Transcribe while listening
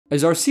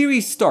As our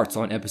series starts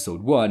on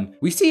episode 1,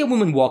 we see a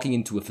woman walking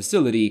into a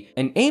facility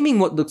and aiming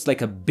what looks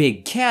like a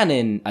big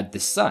cannon at the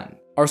sun.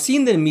 Our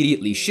scene then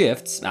immediately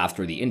shifts,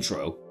 after the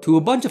intro, to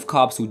a bunch of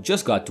cops who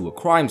just got to a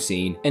crime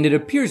scene, and it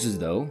appears as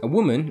though a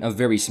woman, a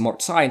very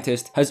smart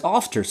scientist, has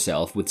offed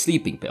herself with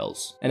sleeping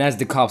pills. And as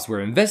the cops were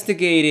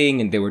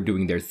investigating and they were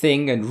doing their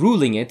thing and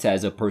ruling it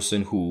as a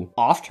person who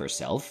offed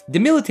herself, the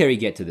military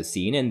get to the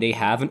scene and they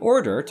have an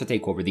order to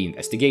take over the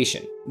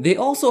investigation. They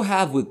also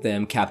have with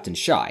them Captain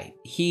Shy.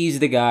 He's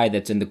the guy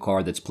that's in the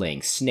car that's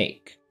playing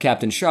Snake.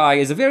 Captain Shy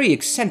is a very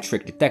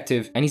eccentric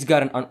detective, and he's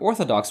got an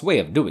unorthodox way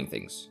of doing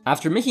things.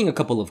 After making a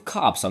couple of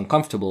cops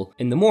uncomfortable,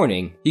 in the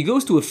morning, he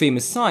goes to a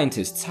famous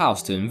scientist's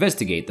house to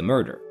investigate the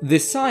murder.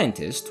 This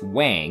scientist,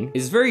 Wang,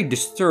 is very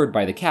disturbed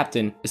by the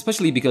captain,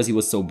 especially because he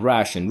was so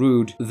brash and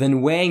rude.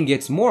 Then Wang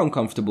gets more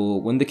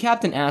uncomfortable when the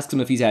captain asks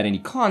him if he's had any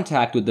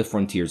contact with the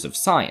frontiers of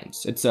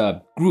science. It's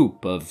a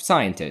group of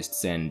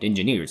scientists and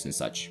engineers and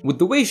such. With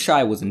the way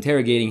Shy was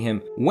interrogating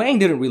him, Wang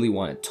didn't really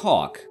want to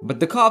talk, but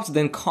the cops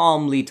then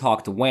calmly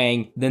talk to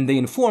Wang. Then they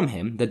inform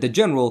him that the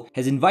general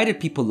has invited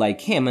people like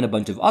him and a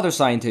bunch of other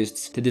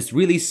scientists to this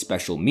really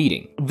special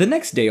meeting. The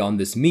next day on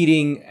this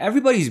meeting,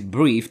 everybody's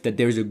briefed that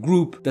there's a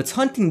group that's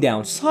hunting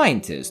down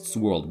scientists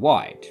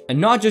worldwide.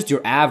 And not just your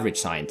average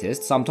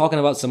scientists, I'm talking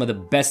about some of the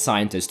best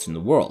scientists in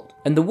the world.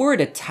 And the word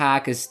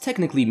attack is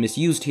technically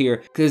misused here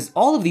because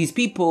all of these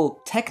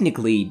people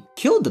technically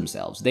killed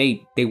themselves.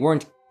 They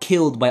weren't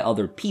killed by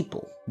other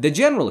people. The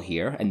general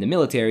here and the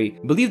military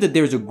believe that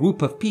there's a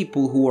group of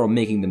people who are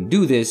making them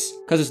do this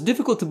because it's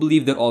difficult to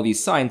believe that all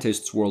these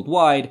scientists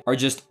worldwide are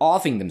just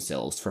offing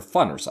themselves for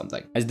fun or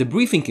something. As the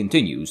briefing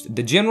continues,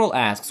 the general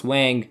asks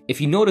Wang if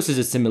he notices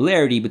a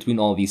similarity between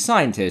all these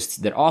scientists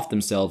that off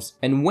themselves,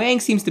 and Wang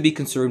seems to be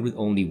concerned with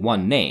only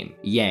one name,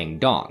 Yang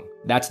Dong.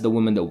 That's the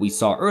woman that we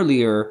saw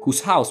earlier,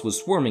 whose house was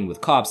swarming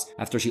with cops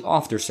after she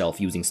offed herself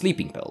using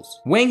sleeping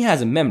pills. Wang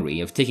has a memory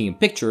of taking a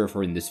picture of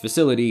her in this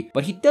facility,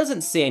 but he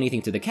doesn't say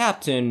anything to the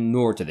captain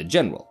nor to the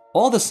general.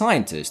 All the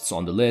scientists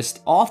on the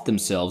list offed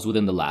themselves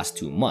within the last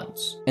 2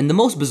 months. And the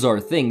most bizarre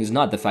thing is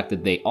not the fact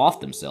that they offed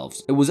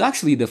themselves, it was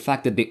actually the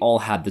fact that they all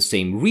had the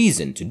same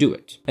reason to do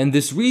it. And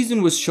this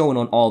reason was shown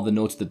on all the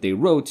notes that they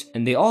wrote,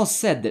 and they all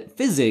said that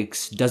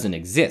physics doesn't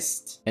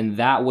exist. And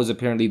that was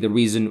apparently the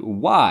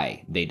reason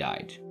why they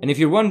died. And if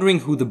you're wondering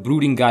who the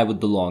brooding guy with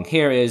the long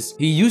hair is,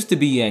 he used to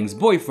be Yang's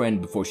boyfriend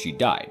before she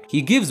died.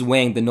 He gives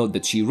Wang the note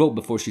that she wrote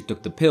before she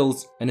took the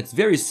pills, and it's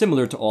very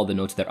similar to all the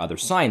notes that other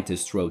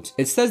scientists wrote.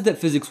 It says that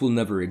physics will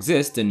never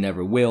exist and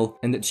never will,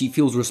 and that she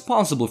feels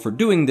responsible for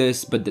doing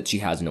this, but that she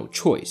has no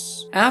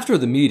choice. After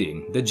the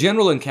meeting, the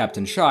general and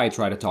Captain Shy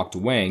try to talk to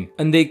Wang,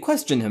 and they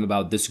question him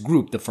about this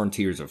group, the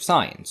Frontiers of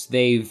Science.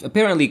 They've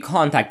apparently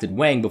contacted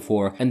Wang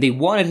before, and they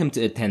wanted him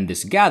to attend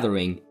this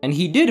gathering, and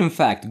he did in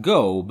fact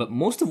go, but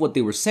most of what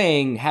they were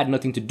saying had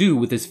nothing to do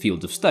with his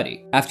field of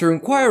study. After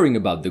inquiring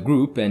about the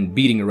group and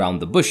beating around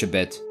the bush a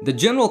bit, the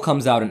general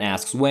comes out and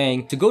asks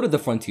Wang to go to the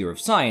Frontier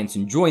of Science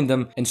and join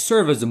them and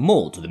serve as a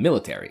mole to the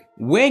military.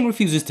 Wang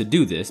refuses to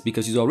do this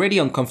because he's already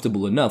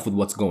uncomfortable enough with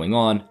what's going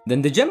on.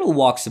 Then the general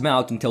walks him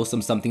out and tells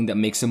him something that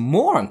makes him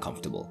more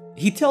uncomfortable.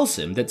 He tells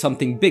him that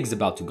something big's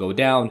about to go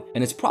down,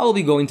 and it's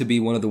probably going to be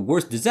one of the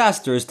worst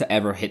disasters to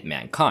ever hit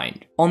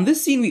mankind. On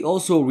this scene, we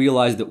also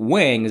realize that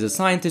Wang is a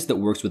scientist that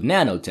works with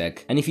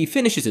nanotech, and if he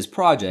finishes his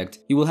project,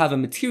 he will have a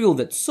material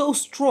that's so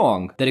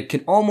strong that it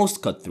can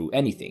almost cut through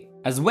anything.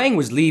 As Wang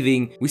was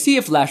leaving, we see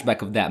a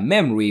flashback of that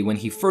memory when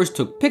he first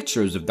took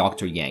pictures of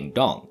Dr. Yang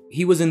Dong.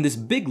 He was in this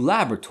big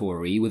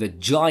laboratory with a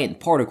giant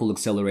particle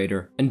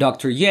accelerator, and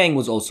Dr. Yang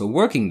was also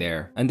working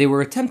there, and they were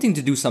attempting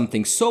to do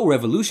something so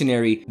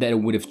revolutionary that it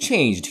would have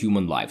changed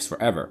human lives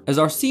forever. As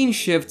our scene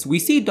shifts, we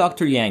see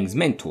Dr. Yang's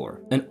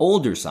mentor, an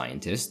older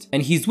scientist,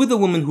 and he's with a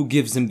woman who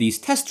gives him these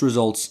test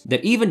results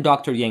that even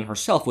Dr. Yang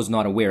herself was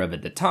not aware of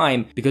at the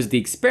time because the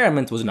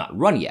experiment was not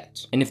run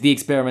yet. And if the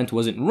experiment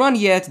wasn't run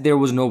yet, there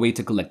was no way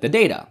to collect the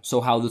data.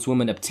 So how this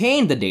woman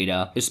obtained the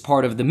data is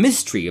part of the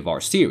mystery of our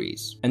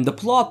series. And the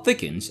plot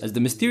thickens as the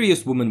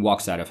mysterious woman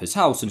walks out of his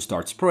house and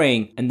starts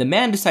praying, and the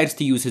man decides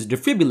to use his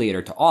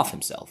defibrillator to off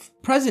himself.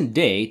 Present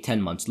day,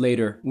 10 months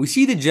later, we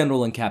see the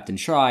general and Captain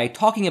Shy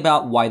talking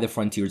about why the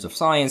Frontiers of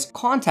Science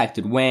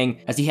contacted Wang,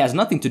 as he has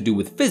nothing to do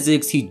with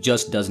physics, he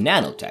just does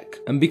nanotech.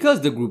 And because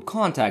the group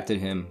contacted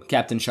him,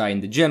 Captain Shy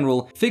and the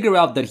general figure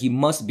out that he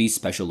must be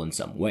special in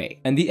some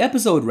way. And the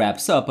episode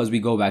wraps up as we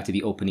go back to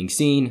the opening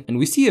scene, and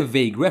we see a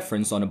vague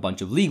reference on a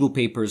bunch of legal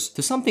papers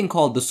to something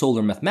called the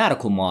solar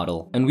mathematical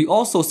model, and we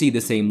also see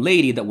the same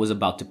lady that was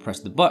about to press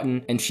the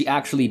button, and she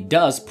actually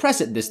does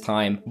press it this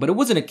time, but it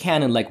wasn't a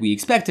cannon like we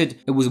expected,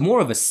 it was more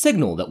of a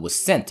signal that was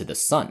sent to the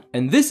sun.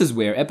 And this is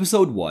where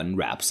episode 1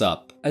 wraps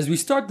up. As we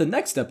start the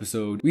next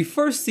episode, we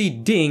first see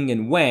Ding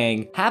and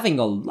Wang having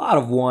a lot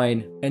of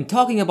wine and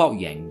talking about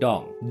Yang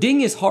Dong.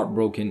 Ding is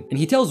heartbroken and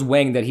he tells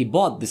Wang that he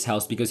bought this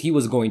house because he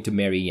was going to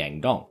marry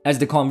Yang Dong. As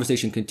the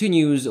conversation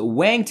continues,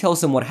 Wang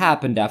tells him what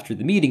happened after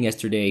the meeting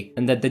yesterday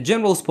and that the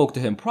general spoke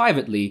to him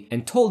privately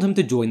and told him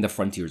to join the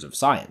frontiers of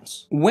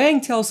science.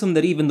 Wang tells him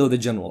that even though the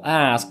general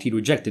asked, he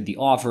rejected the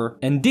offer,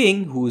 and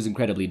Ding, who is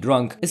incredibly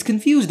drunk, is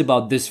confused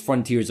about this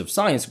frontiers of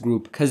science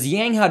group because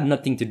Yang had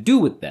nothing to do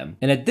with them,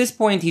 and at this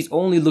point he's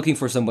only looking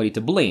for somebody to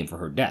blame for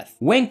her death.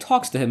 Wang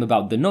talks to him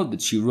about the note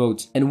that she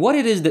wrote and what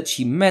it is that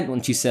she meant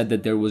when she said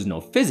that there was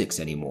no physics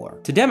anymore.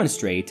 To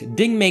demonstrate,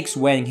 Ding makes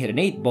Wang hit an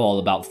 8-ball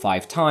about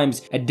 5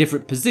 times at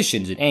different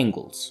positions and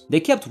angles. They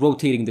kept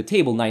rotating the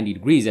table 90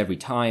 degrees every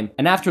time,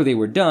 and after they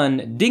were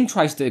done, Ding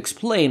tries to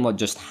explain what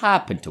just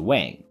happened to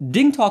Wang.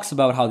 Ding talks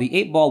about how the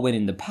 8-ball went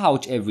in the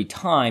pouch every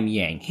time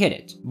Yang hit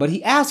it, but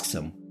he asks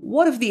him,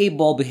 what if the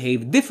 8-ball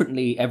behaved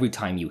differently every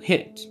time you hit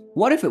it?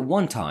 What if at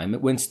one time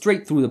it went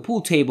straight through the pool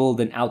table,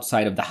 then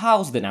outside of the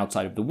house, then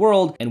outside of the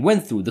world, and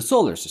went through the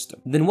solar system?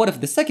 Then what if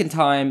the second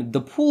time,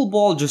 the pool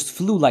ball just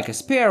flew like a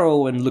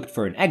sparrow and looked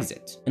for an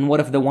exit? And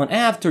what if the one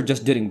after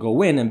just didn't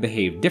go in and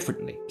behaved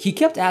differently? He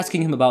kept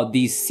asking him about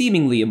these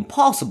seemingly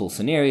impossible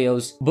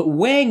scenarios, but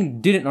Wang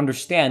didn't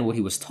understand what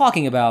he was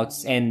talking about,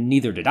 and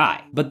neither did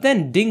I. But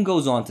then Ding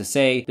goes on to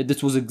say that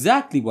this was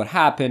exactly what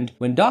happened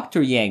when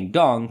Dr. Yang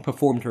Dong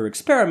performed her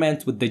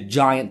experiment with the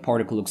giant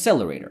particle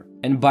accelerator.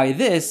 And by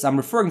this, I'm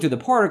referring to the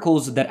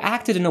particles that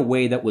acted in a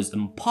way that was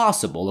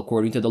impossible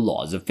according to the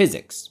laws of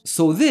physics.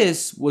 So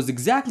this was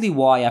exactly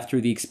why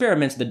after the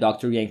experiments that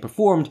Dr. Yang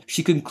performed,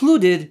 she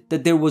concluded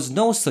that there was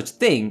no such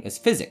thing as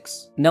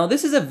physics. Now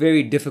this is a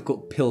very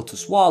difficult pill to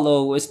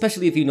swallow,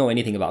 especially if you know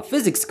anything about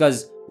physics,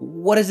 because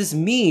what does this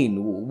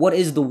mean? What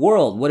is the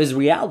world? What is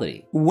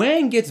reality?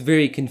 Wang gets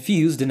very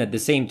confused and at the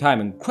same time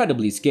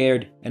incredibly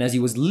scared, and as he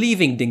was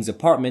leaving Ding's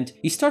apartment,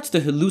 he starts to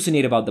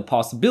hallucinate about the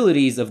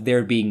possibilities of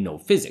there being no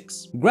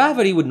physics.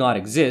 Gravity would not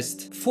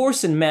exist,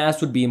 force and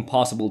mass would be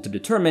impossible to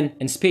determine,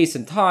 and space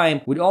and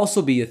time would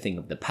also be a thing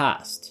of the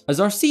past. As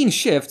our scene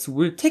shifts,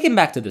 we're taken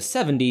back to the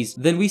 70s,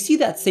 then we see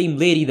that same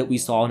lady that we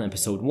saw in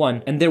episode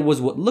 1, and there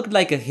was what looked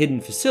like a hidden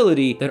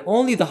facility that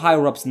only the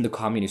higher-ups in the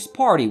Communist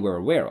Party were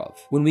aware of.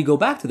 When we go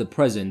back to the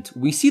present,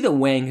 we see that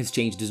Wang has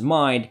changed his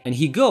mind and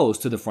he goes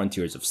to the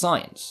frontiers of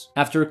science.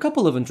 After a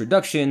couple of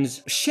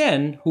introductions,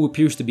 Shen, who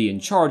appears to be in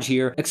charge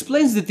here,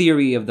 explains the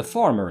theory of the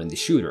farmer and the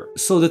shooter.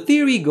 So the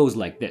theory goes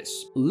like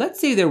this. Let's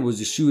say there was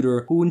a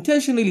shooter who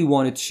intentionally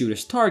wanted to shoot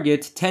his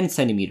target 10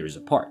 centimeters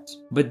apart.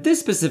 But this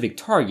specific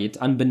target,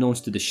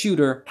 unbeknownst to the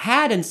shooter,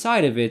 had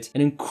inside of it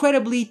an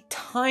incredibly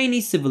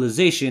tiny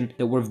civilization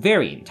that were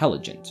very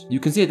intelligent. You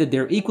can say that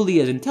they're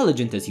equally as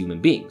intelligent as human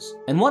beings.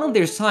 And one of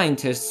their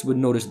scientists would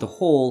notice the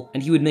hole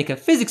and he would make a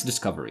physics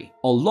discovery,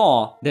 a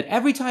law that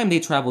every time they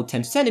traveled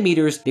 10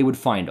 centimeters, they would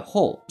find a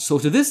hole. So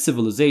to this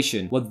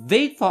civilization, what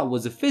they thought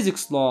was a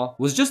physics law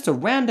was just a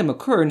random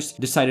occurrence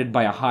decided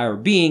by a higher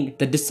being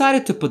that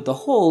decided to put the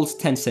holes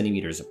 10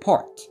 centimeters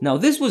apart. Now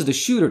this was the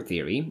shooter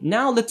theory,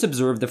 now let's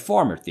observe the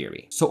farmer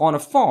theory. So on a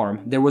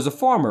farm, there was a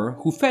farmer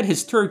who fed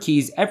his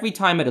turkeys every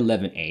time at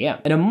 11 a.m.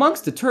 And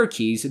amongst the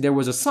turkeys, there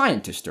was a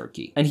scientist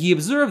turkey, and he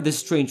observed this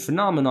strange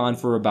phenomenon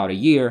for about a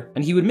year,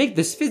 and he would make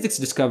this physics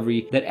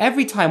discovery that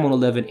every time on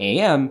 11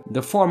 a.m.,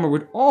 the farmer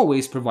would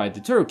always provide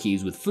the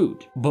turkeys with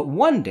food. But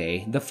one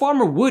day, the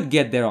farmer would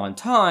get there on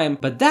time,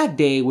 but that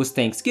day was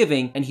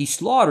Thanksgiving and he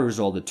slaughters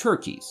all the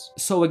turkeys.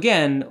 So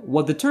again,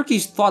 what the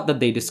turkeys thought that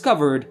they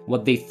discovered,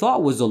 what they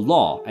thought was a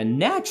law, a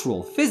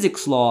natural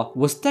physics law,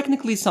 was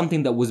technically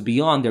something that was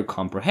beyond their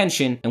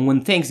comprehension, and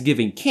when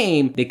Thanksgiving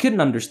came, they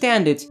couldn't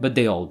understand it, but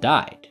they all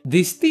died.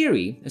 This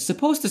theory is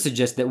supposed to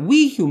suggest that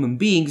we human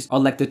beings are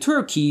like the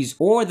turkeys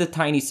or the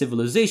tiny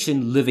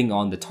civilization living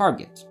on the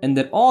target, and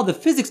that all the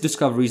physics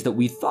discoveries that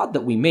we thought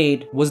that we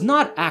made was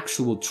not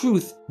actual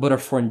truth, but a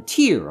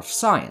frontier of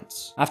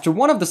science. After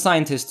one of the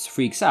scientists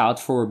freaks out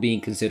for being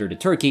considered a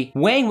turkey,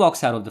 Wang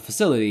walks out of the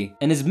facility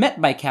and is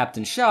met by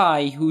Captain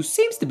Shai, who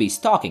seems to be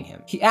stalking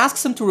him. He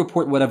asks him to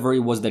report whatever it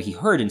was that he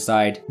heard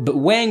inside, but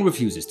Wang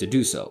refuses to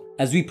do so.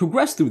 As we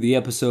progress through the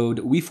episode,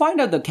 we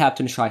find out that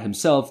Captain Shai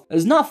himself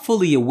is not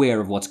fully aware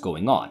of what's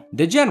going on.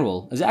 The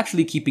general is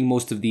actually keeping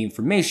most of the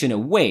information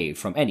away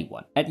from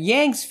anyone. At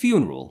Yang's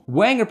funeral,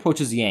 Wang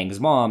approaches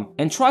Yang's mom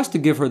and tries to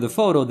give her the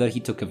photo that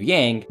he took of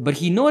Yang, but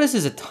he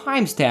notices a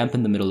timestamp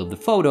in the middle of the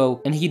photo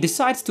and he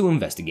decides to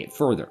investigate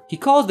further. He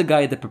calls the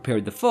guy that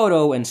prepared the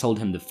photo and sold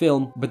him the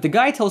film, but the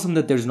guy tells him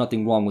that there's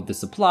nothing wrong with the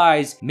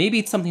supplies, maybe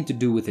it's something to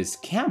do with his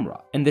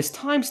camera. And this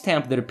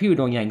timestamp that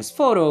appeared on Yang's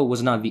photo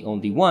was not the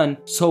only one,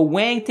 so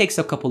Wang takes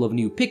a couple of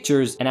new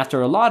pictures, and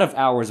after a lot of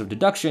hours of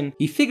deduction,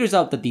 he figures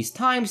out out that these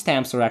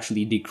timestamps are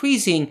actually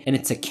decreasing and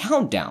it's a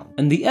countdown.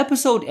 And the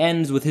episode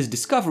ends with his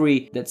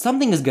discovery that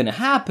something is gonna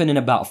happen in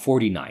about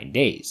 49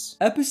 days.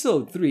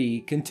 Episode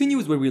 3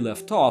 continues where we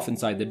left off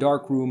inside the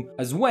dark room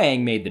as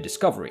Wang made the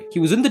discovery. He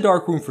was in the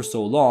dark room for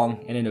so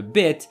long, and in a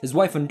bit, his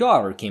wife and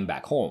daughter came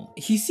back home.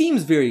 He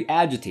seems very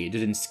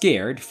agitated and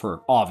scared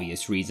for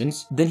obvious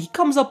reasons. Then he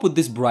comes up with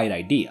this bright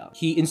idea.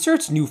 He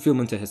inserts new film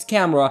into his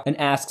camera and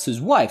asks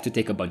his wife to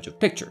take a bunch of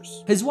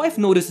pictures. His wife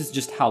notices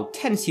just how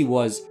tense he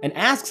was and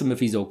asks him if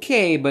he's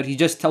okay, but he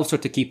just tells her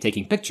to keep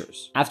taking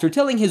pictures. After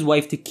telling his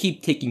wife to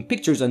keep taking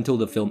pictures until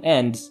the film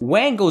ends,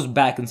 Wang goes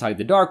back inside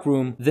the dark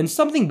room. Then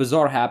something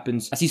bizarre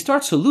happens as he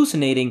starts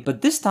hallucinating,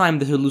 but this time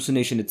the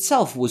hallucination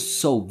itself was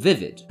so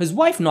vivid. His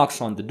wife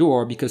knocks on the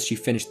door because she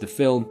finished the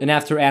film, and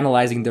after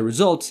analyzing the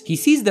results, he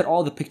sees that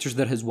all the pictures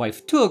that his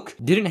wife took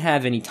didn't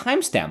have any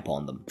timestamp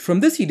on them. From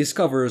this he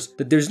discovers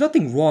that there's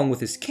nothing wrong with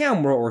his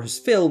camera or his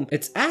film,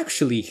 it's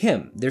actually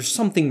him. There's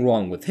something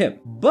wrong with him.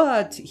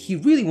 But he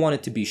really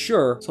wanted to be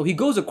sure, so he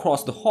goes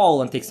across the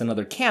hall and takes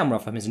another camera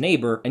from his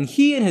neighbor, and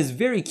he and his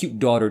very cute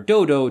daughter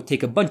Dodo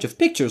take a bunch of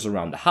pictures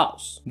around the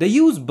house. They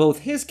use both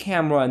his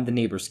camera and the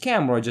neighbor's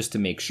camera just to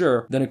make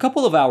sure. Then a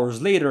couple of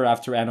hours later,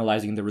 after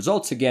analyzing the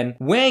results again,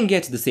 Wang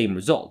gets the same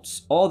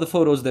results. All the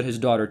photos that his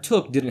daughter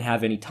took didn't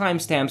have any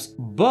timestamps,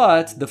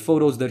 but the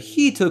photos that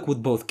he took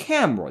with both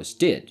cameras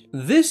did.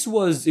 This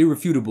was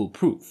irrefutable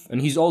proof,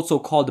 and he's also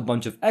called a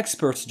bunch of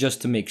experts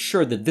just to make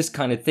sure that this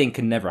kind of thing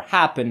can never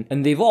happen,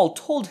 and they've all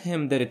told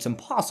him that it's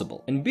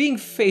impossible. And being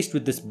faced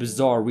with this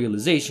bizarre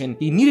realization,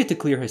 he needed to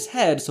clear his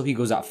head, so he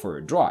goes out for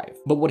a drive.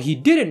 But what he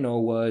didn't know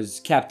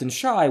was Captain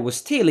Shai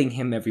was tailing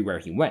him everywhere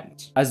he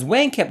went. As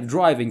Wang kept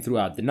driving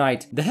throughout the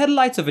night, the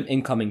headlights of an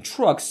incoming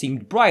truck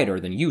seemed brighter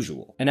than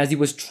usual, and as he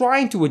was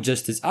trying to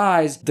adjust his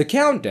eyes, the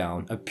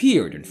countdown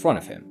appeared in front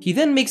of him. He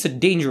then makes a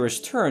dangerous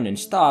turn and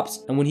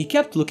stops, and when he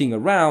kept looking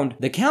around,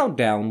 the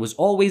countdown was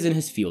always in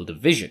his field of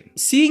vision.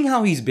 Seeing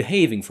how he's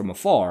behaving from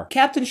afar,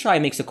 Captain Shai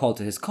makes a call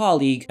to his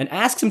colleague and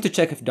asks him to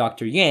check if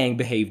Dr. Yang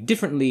behaved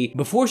differently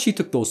before she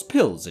took those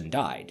pills and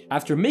died.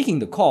 After making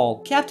the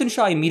call, Captain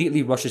Shai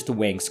immediately rushes to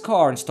Wang's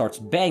car and starts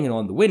banging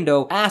on the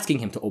window, asking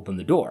him to open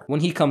the door.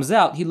 When he comes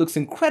out, he looks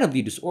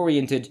incredibly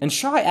disoriented, and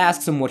Shai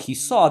asks him what he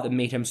saw that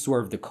made him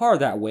swerve the car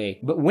that way,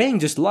 but Wang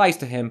just lies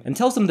to him and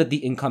tells him that the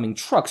incoming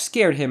truck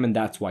scared him and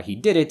that's why he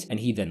did it, and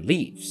he then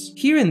leaves.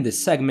 Here in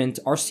this segment,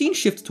 our scene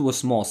shifts to a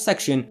small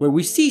section where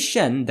we see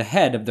Shen, the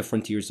head of the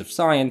Frontiers of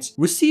Science,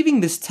 receiving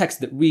this text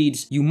that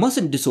reads, "You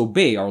mustn't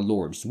disobey our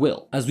Lord's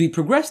will." As we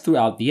progress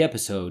throughout the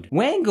episode,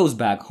 Wang goes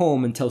back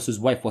home and tells his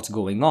wife what's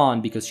going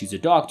on because she's a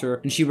doctor,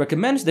 and she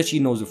recommends that she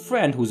knows a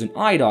friend who's an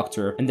eye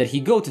doctor and that he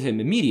go to him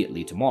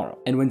immediately tomorrow.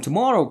 And when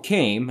tomorrow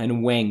came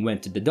and Wang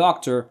went to the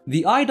doctor,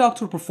 the eye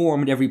doctor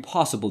performed every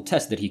possible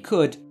test that he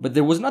could, but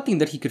there was nothing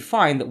that he could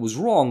find that was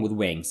wrong with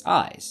Wang's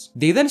eyes.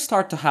 They then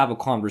start to have a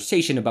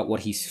conversation about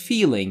what he's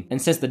feeling,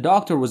 and since the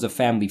doctor was a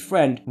family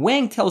friend,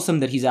 Wang tells him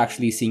that he's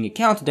actually seeing a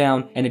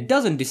countdown and it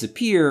doesn't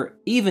disappear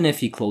even if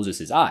he closes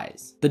his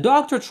eyes. The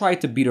doctor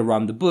tried to beat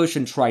around the bush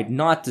and tried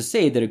not to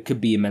say that it could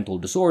be a mental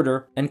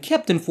disorder, and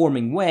kept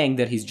informing Wang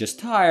that he's just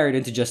tired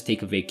and to just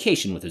take a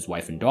vacation with his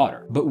wife and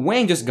daughter. But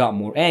Wang just got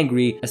more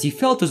angry as he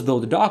felt as though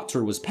the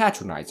doctor was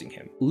patronizing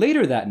him.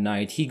 Later that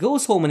night, he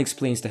goes home and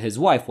explains to his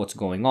wife what's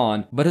going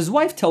on, but his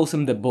wife tells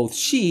him that both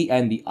she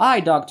and the eye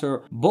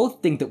doctor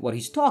both think that what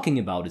he's talking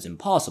about is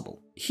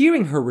impossible.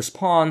 Hearing her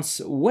response,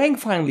 Wang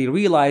finally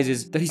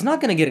realizes that he's not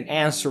gonna get an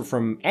answer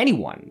from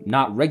anyone,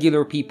 not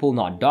regular people,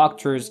 not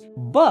doctors,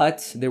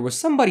 but there was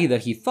somebody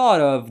that he thought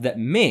of that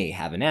may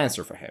have an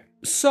answer for him.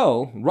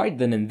 So, right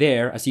then and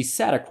there, as he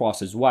sat across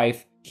his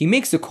wife, he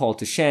makes a call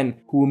to Shen,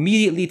 who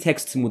immediately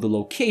texts him with a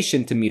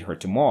location to meet her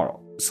tomorrow.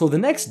 So the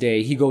next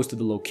day, he goes to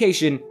the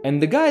location,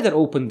 and the guy that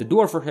opened the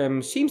door for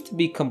him seems to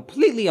be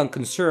completely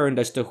unconcerned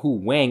as to who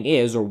Wang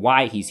is or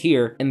why he's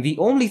here, and the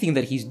only thing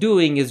that he's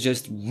doing is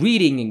just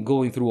reading and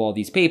going through all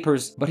these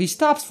papers, but he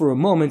stops for a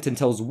moment and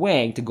tells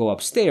Wang to go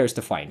upstairs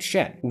to find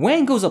Shen.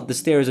 Wang goes up the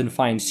stairs and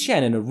finds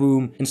Shen in a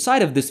room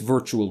inside of this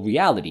virtual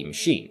reality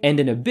machine,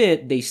 and in a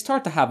bit, they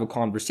start to have a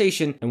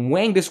conversation, and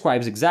Wang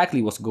describes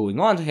exactly what's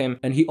going on to him,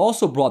 and he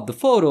also brought the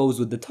photos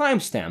with the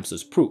timestamps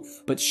as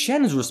proof. But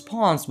Shen's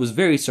response was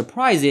very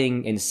surprising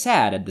and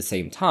sad at the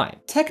same time.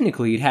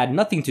 Technically, it had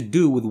nothing to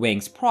do with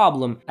Wang's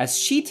problem, as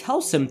she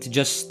tells him to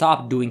just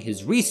stop doing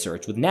his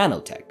research with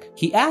nanotech.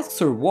 He asks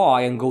her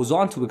why and goes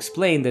on to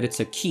explain that it's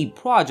a key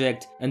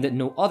project and that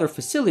no other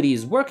facility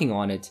is working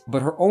on it,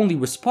 but her only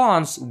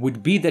response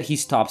would be that he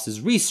stops his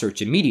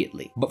research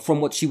immediately. But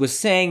from what she was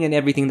saying and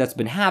everything that's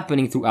been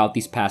happening throughout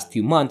these past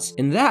few months,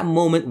 in that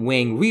moment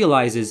Wang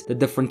realizes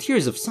that the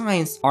Frontiers of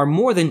Science are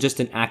more than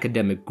just an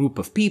academic group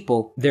of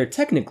people. They're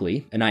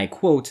technically, and I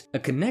quote, a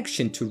connection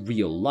connection to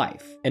real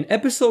life. And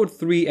episode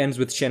 3 ends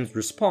with Shen's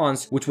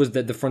response, which was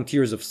that the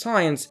frontiers of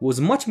science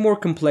was much more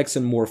complex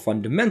and more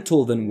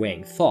fundamental than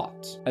Wang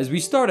thought. As we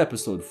start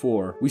episode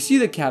 4, we see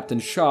that Captain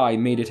Shai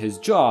made it his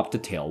job to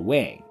tail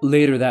Wang.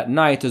 Later that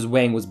night, as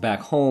Wang was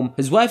back home,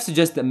 his wife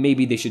suggests that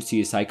maybe they should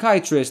see a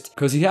psychiatrist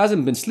because he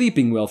hasn't been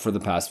sleeping well for the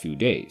past few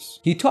days.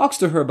 He talks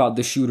to her about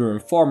the shooter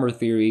and farmer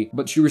theory,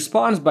 but she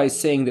responds by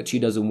saying that she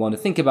doesn't want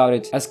to think about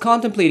it, as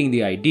contemplating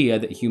the idea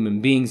that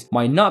human beings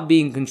might not be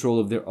in control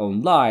of their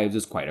own lives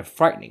is quite a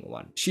frightening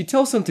one. She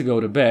tells him to go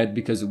to bed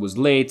because it was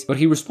late, but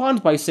he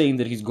responds by saying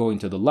that he's going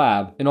to the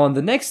lab, and on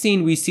the next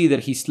scene we see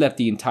that he slept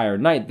the entire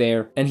night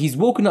there, and he's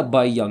woken up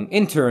by a young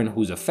intern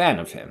who's a fan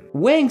of him.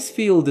 Wang's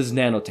field is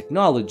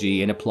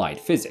nanotechnology and applied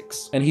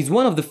physics, and he's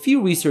one of the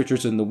few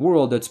researchers in the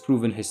world that's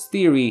proven his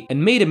theory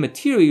and made a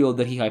material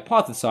that he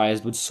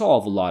hypothesized would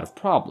solve a lot of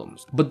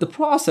problems. But the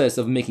process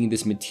of making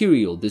this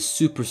material, this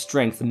super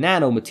strength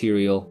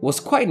nanomaterial, was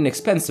quite an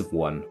expensive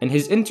one, and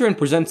his intern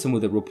presents him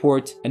with a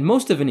report, and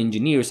most of the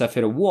engineers have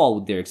hit a wall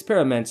with their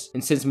experiments,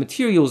 and since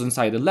materials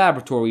inside the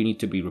laboratory need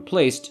to be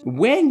replaced,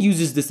 Wang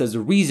uses this as a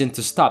reason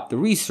to stop the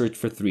research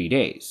for 3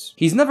 days.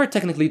 He's never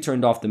technically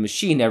turned off the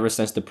machine ever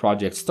since the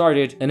project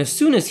started, and as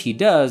soon as he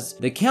does,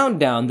 the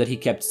countdown that he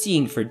kept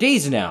seeing for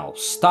days now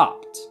stopped.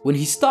 When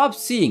he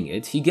stops seeing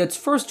it, he gets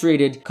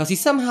frustrated because he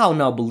somehow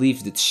now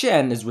believes that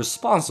Shen is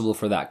responsible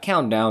for that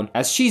countdown,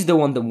 as she's the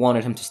one that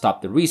wanted him to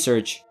stop the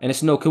research, and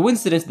it's no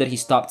coincidence that he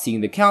stopped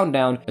seeing the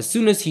countdown as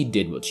soon as he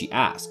did what she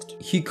asked.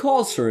 He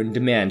calls her and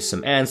demands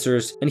some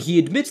answers, and he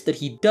admits that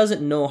he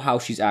doesn't know how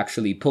she's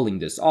actually pulling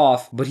this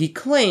off, but he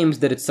claims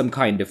that it's some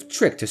kind of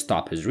trick to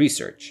stop his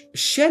research.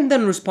 Shen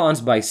then responds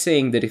by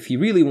saying that if he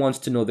really wants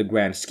to know the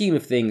grand scheme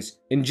of things,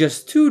 in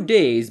just 2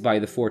 days, by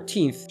the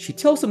 14th, she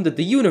tells him that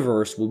the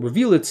universe will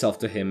reveal itself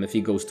to him if he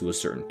goes to a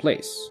certain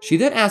place. She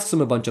then asks him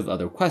a bunch of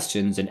other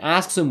questions and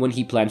asks him when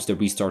he plans to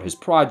restart his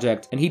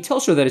project, and he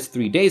tells her that it's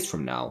 3 days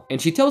from now,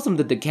 and she tells him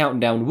that the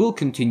countdown will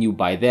continue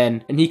by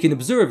then, and he can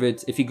observe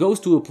it if he goes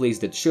to a place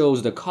that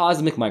shows the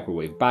cosmic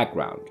microwave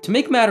background. To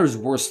make matters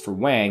worse for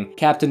Wang,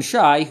 Captain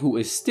Shai, who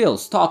is still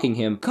stalking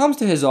him, comes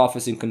to his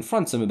office and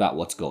confronts him about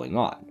what's going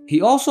on.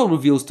 He also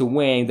reveals to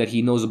Wang that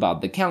he knows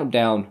about the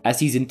countdown, as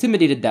he's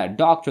intimidated that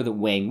doctor that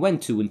Wang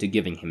went to into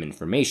giving him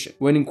information.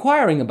 When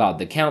inquiring about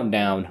the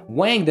countdown,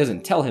 Wang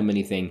doesn't tell him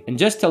anything and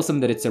just tells him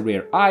that it's a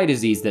rare eye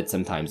disease that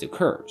sometimes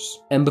occurs.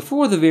 And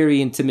before the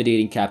very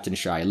intimidating Captain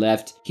Shai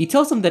left, he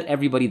tells him that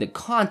everybody that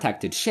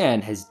contacted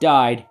Shen has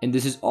died, and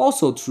this is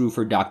also true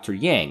for Dr.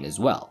 Yang as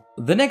well.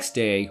 The next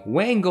day,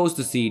 Wang goes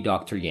to see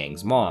Dr.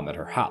 Yang's mom at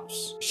her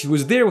house. She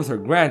was there with her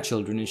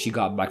grandchildren and she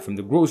got back from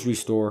the grocery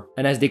store,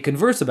 and as they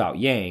converse about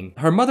Yang,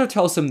 her mother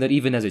tells him that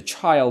even as a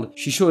child,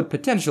 she showed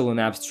potential in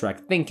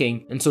abstract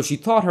thinking, and so she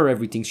taught her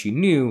everything she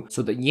knew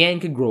so that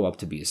Yang could grow up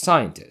to be a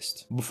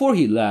scientist. Before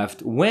he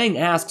left, Wang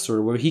asks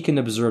her where he can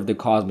observe the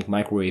cosmic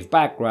microwave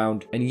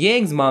background, and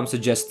Yang's mom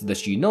suggests that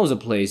she knows a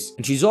place,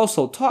 and she's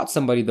also taught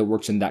somebody that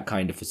works in that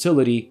kind of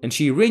facility, and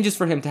she arranges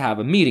for him to have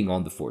a meeting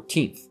on the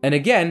 14th. And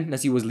again,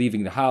 as he was leaving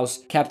the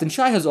house, Captain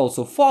Shai has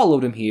also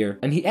followed him here,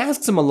 and he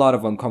asks him a lot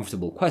of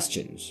uncomfortable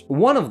questions.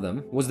 One of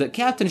them was that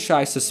Captain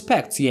Shai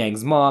suspects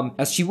Yang's mom,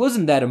 as she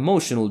wasn't that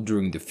emotional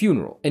during the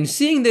funeral. And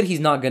seeing that he's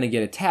not gonna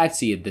get a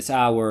taxi at this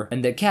hour,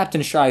 and that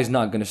Captain Shai is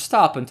not gonna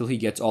stop until he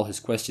gets all his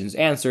questions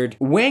answered,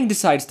 Wang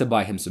decides to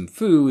buy him some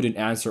food and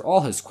answer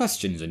all his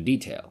questions in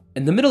detail.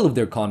 In the middle of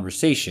their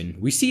conversation,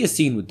 we see a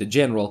scene with the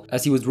general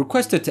as he was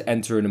requested to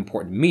enter an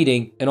important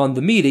meeting, and on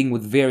the meeting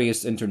with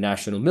various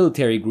international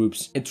military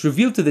groups, it's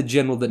revealed to the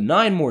general that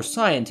 9 more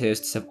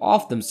scientists have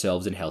offed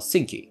themselves in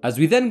Helsinki. As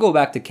we then go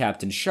back to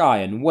Captain Shai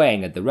and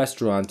Wang at the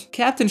restaurant,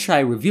 Captain Shai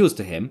reveals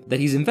to him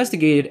that he's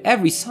investigated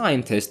every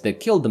scientist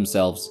that killed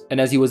themselves, and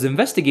as he was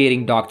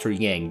investigating Dr.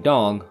 Yang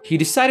Dong, he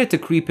decided to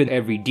creep in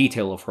every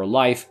detail of her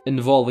life,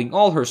 involving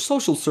all her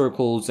social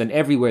circles and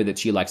everywhere that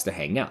she likes to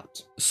hang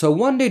out. So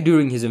one day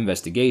during his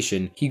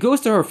investigation, he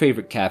goes to her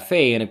favorite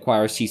cafe and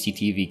acquires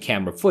CCTV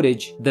camera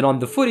footage. Then on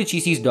the footage he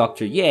sees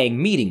Dr.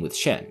 Yang meeting with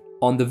Shen.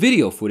 On the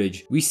video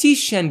footage, we see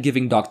Shen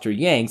giving Dr.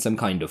 Yang some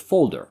kind of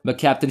folder, but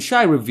Captain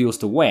Shai reveals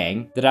to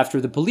Wang that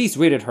after the police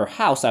raided her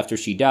house after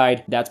she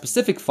died, that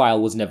specific file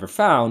was never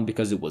found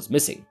because it was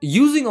missing.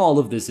 Using all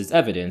of this as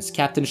evidence,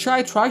 Captain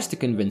Shai tries to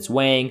convince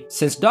Wang,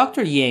 since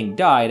Dr. Yang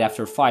died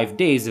after 5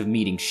 days of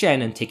meeting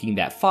Shen and taking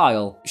that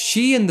file,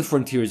 she and the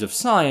frontiers of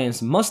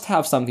science must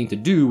have something to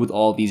do with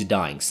all these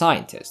dying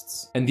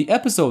scientists. And the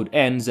episode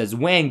ends as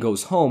Wang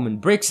goes home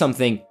and breaks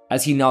something,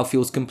 as he now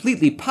feels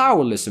completely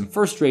powerless and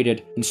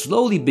frustrated, and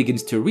slowly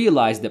begins to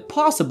realize that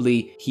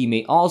possibly he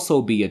may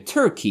also be a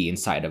turkey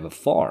inside of a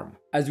farm.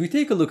 As we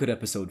take a look at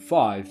episode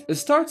 5, it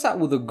starts out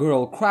with a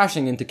girl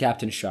crashing into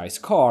Captain Shai's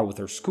car with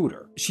her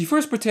scooter. She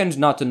first pretends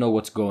not to know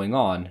what's going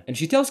on, and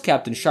she tells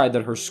Captain Shai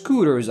that her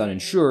scooter is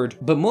uninsured,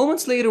 but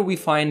moments later we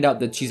find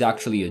out that she's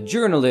actually a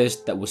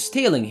journalist that was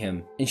tailing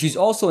him, and she's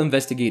also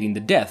investigating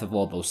the death of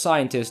all those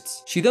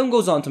scientists. She then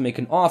goes on to make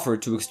an offer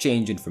to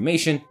exchange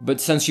information,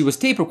 but since she was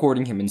tape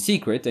recording him in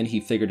secret and he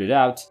figured it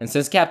out, and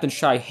since Captain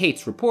Shai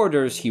hates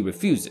reporters, he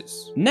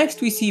refuses.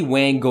 Next we see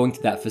Wang going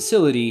to that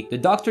facility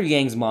that Dr.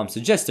 Yang's mom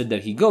suggested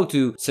that he go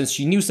to since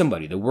she knew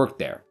somebody that worked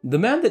there. The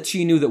man that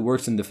she knew that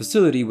works in the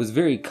facility was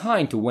very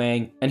kind to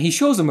Wang, and he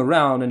shows him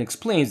around and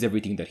explains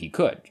everything that he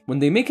could. When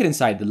they make it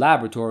inside the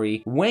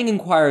laboratory, Wang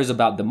inquires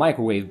about the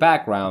microwave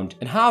background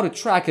and how to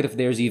track it if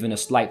there's even a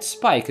slight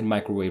spike in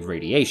microwave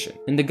radiation.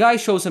 And the guy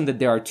shows him that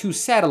there are 2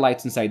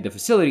 satellites inside the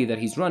facility that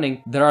he's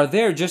running that are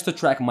there just to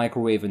track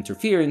microwave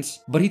interference,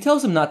 but he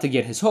tells him not to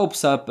get his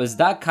hopes up as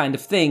that kind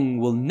of thing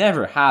will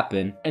never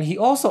happen, and he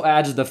also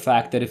adds the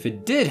fact that if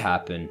it did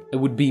happen, it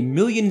would be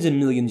millions and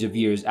millions of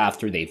years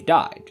after they've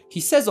died. He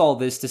says all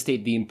this to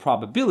state the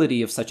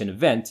improbability of such an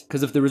event,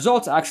 because if the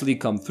results actually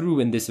come through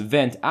and this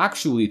event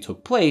actually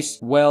took place,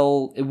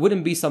 well, it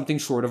wouldn't be something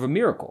short of a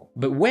miracle.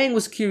 But Wang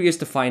was curious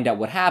to find out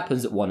what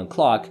happens at 1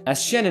 o'clock,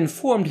 as Shen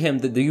informed him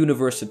that the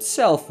universe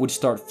itself would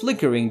start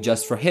flickering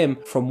just for him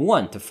from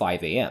 1 to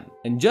 5 a.m.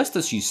 And just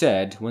as she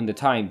said, when the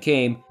time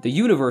came, the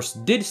universe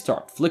did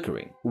start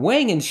flickering.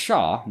 Wang and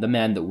Sha, the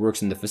man that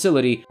works in the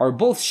facility, are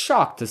both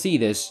shocked to see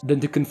this, then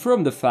to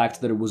confirm the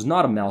fact that it was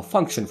not a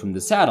malfunction from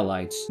the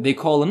satellites, they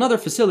call another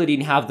facility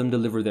and have them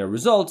deliver their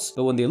results,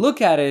 but when they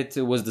look at it,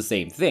 it was the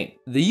same thing.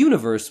 The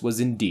universe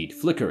was indeed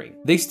flickering.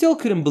 They still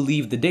couldn't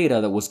believe the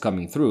data that was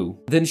coming through.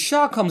 Then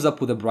Sha comes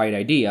up with a bright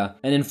idea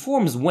and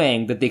informs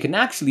Wang that they can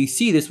actually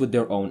see this with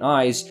their own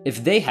eyes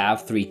if they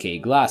have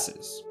 3K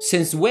glasses.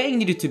 Since Wang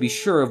needed to be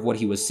sure of what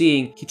he was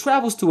seeing, he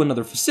travels to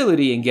another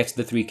facility and gets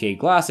the 3K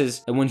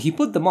glasses, and when he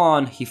put them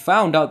on, he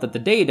found out that the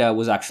data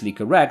was actually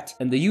correct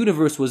and the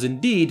universe was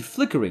indeed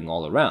flickering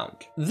all around.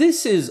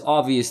 This is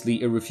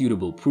obviously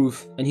irrefutable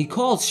proof, and he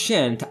calls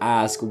Shen to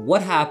ask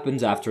what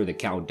happens after the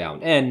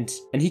countdown ends,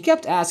 and he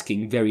kept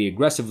asking very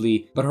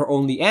aggressively, but her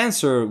only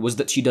answer was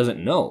that she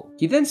doesn't know.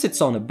 He then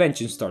sits on a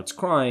bench and starts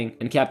crying,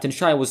 and Captain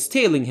Shai was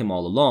tailing him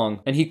all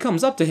along, and he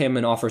comes up to him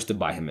and offers to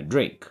buy him a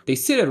drink. They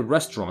sit at a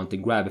restaurant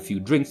and grab a few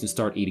drinks and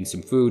start eating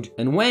some food,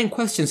 and Wang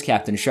questions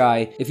Captain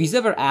Shai if he's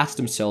ever asked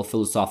himself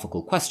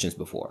philosophical questions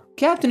before.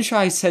 Captain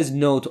Shai says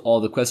no to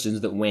all the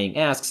questions that Wang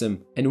asks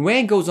him, and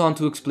Wang goes on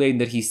to explain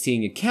that he's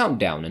seeing a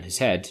countdown in his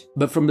head.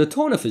 But from the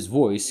tone of his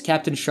voice,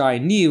 Captain Shai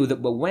knew that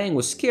what Wang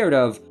was scared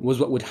of was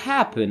what would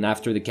happen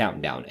after the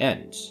countdown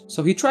ends.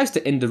 So he tries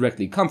to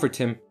indirectly comfort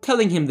him,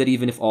 telling him that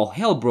even if all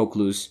hell broke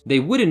loose, they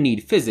wouldn't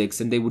need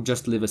physics and they would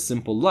just live a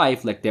simple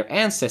life like their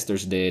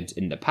ancestors did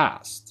in the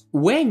past.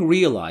 Wang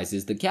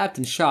realizes that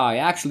Captain Shai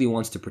actually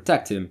wants to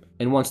protect him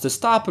and wants to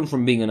stop him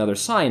from being another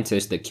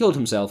scientist that killed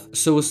himself,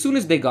 so as soon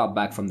as they got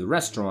back from the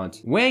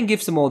restaurant, Wang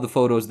gives him all the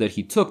photos that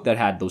he took that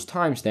had those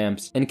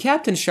timestamps, and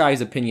Captain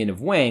Shai's opinion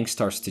of Wang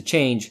starts to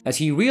change as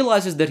he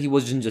realizes that he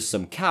wasn't just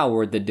some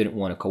coward that didn't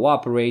want to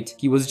cooperate,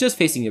 he was just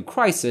facing a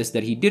crisis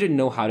that he didn't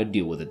know how to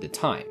deal with at the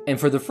time. And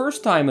for the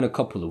first time in a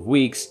couple of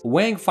weeks,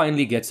 Wang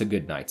finally gets a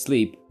good night's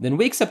sleep, then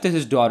wakes up to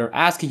his daughter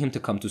asking him to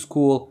come to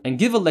school and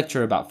give a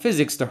lecture about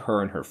physics to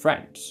her and her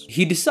friends.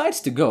 He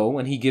decides to go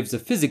and he gives a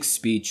physics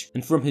speech,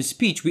 and from his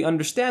speech we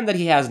understand that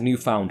he has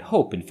newfound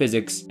hope in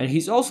physics, and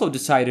he's also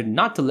decided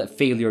not to let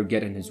failure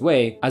get in his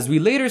way, as we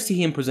later see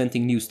him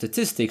presenting new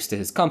statistics to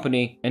his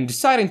company and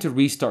deciding to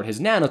restart his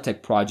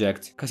nanotech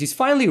project because he's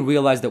finally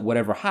realized that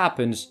whatever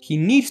happens, he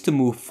needs to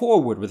move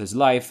forward with his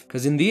life,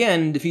 because in the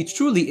end, if he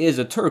truly is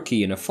a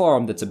turkey in a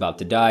farm that's about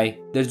to die,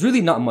 there's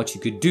really not much he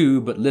could do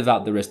but live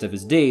out the rest of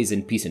his days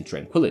in peace and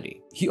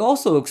tranquility. He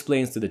also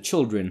explains to the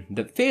children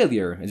that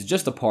failure is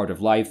just a part of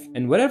life,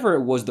 and whatever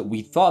it was that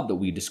we thought that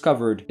we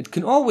discovered, it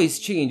can always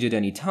change at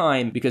any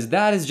time because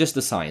that is just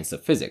the science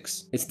of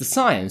physics. It's the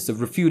science of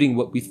refuting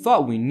what we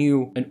thought we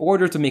knew in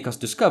order to make us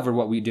discover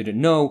what we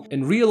didn't know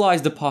and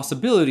realize the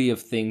possibility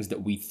of things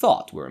that we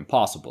thought were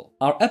impossible.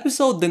 Our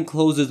episode then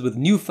closes with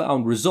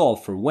newfound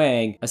resolve for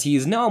Wang, as he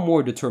is now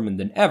more determined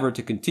than ever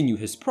to continue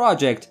his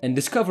project and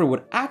discover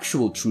what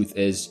actual truth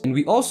is, and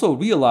we also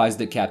realize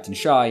that Captain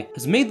Shai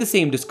has made the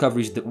same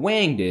discoveries that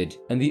Wang did,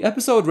 and the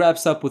episode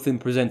wraps up with him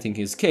presenting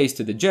his case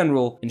to the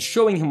general and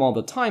showing him all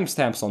the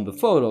timestamps on the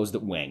photos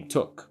that Wang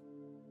took.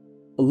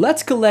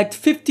 Let's collect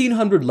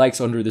 1500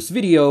 likes under this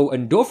video,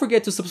 and don't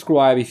forget to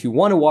subscribe if you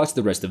want to watch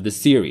the rest of this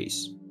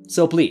series.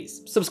 So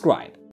please, subscribe.